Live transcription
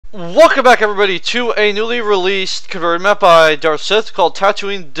Welcome back, everybody, to a newly released converted map by Darth Sith called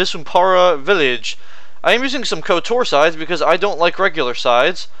Tatooine Disumpura Village. I am using some KOTOR sides because I don't like regular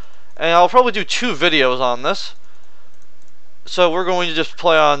sides, and I'll probably do 2 videos on this. So we're going to just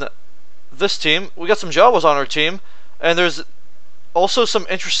play on this team. We got some Jawas on our team, and there's also some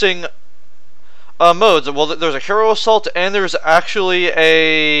interesting modes. Well, there's a hero assault, and there's actually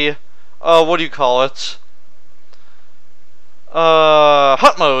a what do you call it?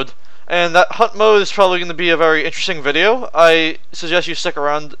 Hunt mode, and that hunt mode is probably going to be a very interesting video. I suggest you stick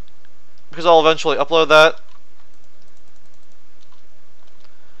around because I'll eventually upload that.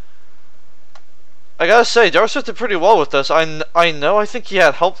 I gotta say, Darth Sith did pretty well with this. I know, I think he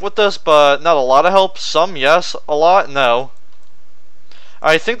had help with this, but not a lot of help. Some, yes. A lot, no.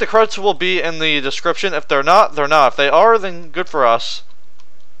 I think the credits will be in the description. If they're not, they're not. If they are, then good for us.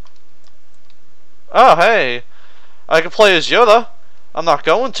 Oh, hey. I could play as Yoda. I'm not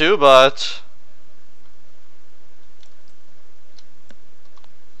going to, but...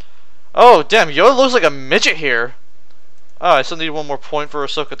 Oh, damn, Yoda looks like a midget here. Oh, I still need 1 more point for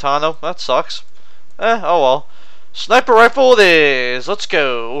Ahsoka Tano. That sucks. Oh well. Sniper rifle it is. Let's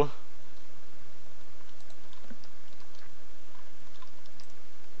go.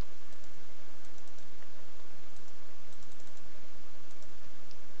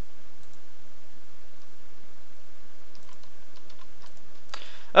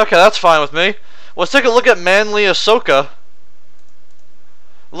 Okay, that's fine with me. Let's take a look at manly Ahsoka.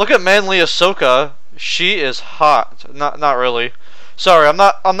 Look at manly Ahsoka. She is hot. Not really. Sorry, I'm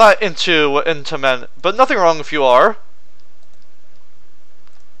not into men, but nothing wrong if you are.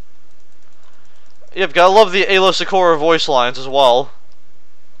 You've gotta love the Ayla Secora voice lines as well.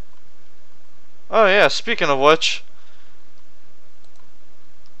 Oh yeah, speaking of which.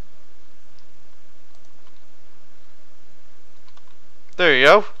 There you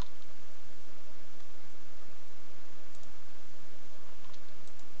go.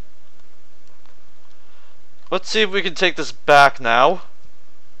 Let's see if we can take this back now.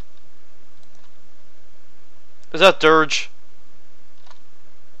 Is that Durge?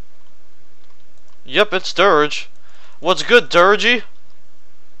 Yep, it's Durge. What's good, Durgy?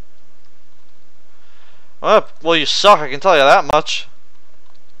 Well, you suck, I can tell you that much.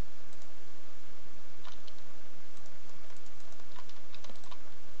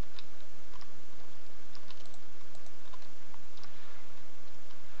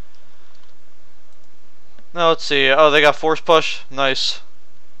 Now let's see. Oh, they got force push. Nice.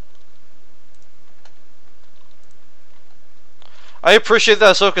 I appreciate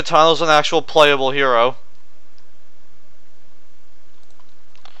that Ahsoka Tano's an actual playable hero.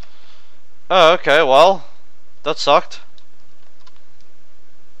 Oh, okay. Well, that sucked.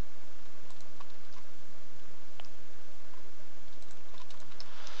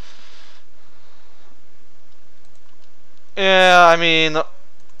 Yeah, I mean,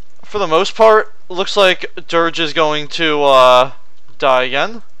 for the most part, looks like Durge is going to die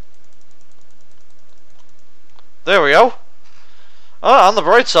again. There we go. On the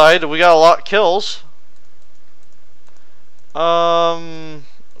bright side, we got a lot of kills. I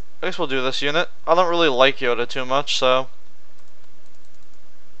guess we'll do this unit. I don't really like Yoda too much, so.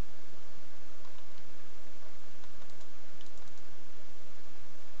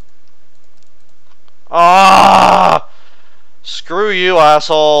 Ah! Screw you,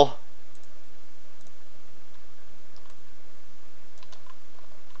 asshole.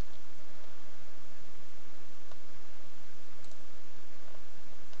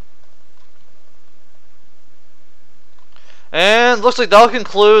 And looks like that'll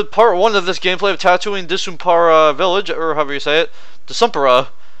conclude part 1 of this gameplay of Tatooine Disumpura Village, or however you say it, Disumpura.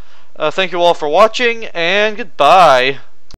 Thank you all for watching, and goodbye.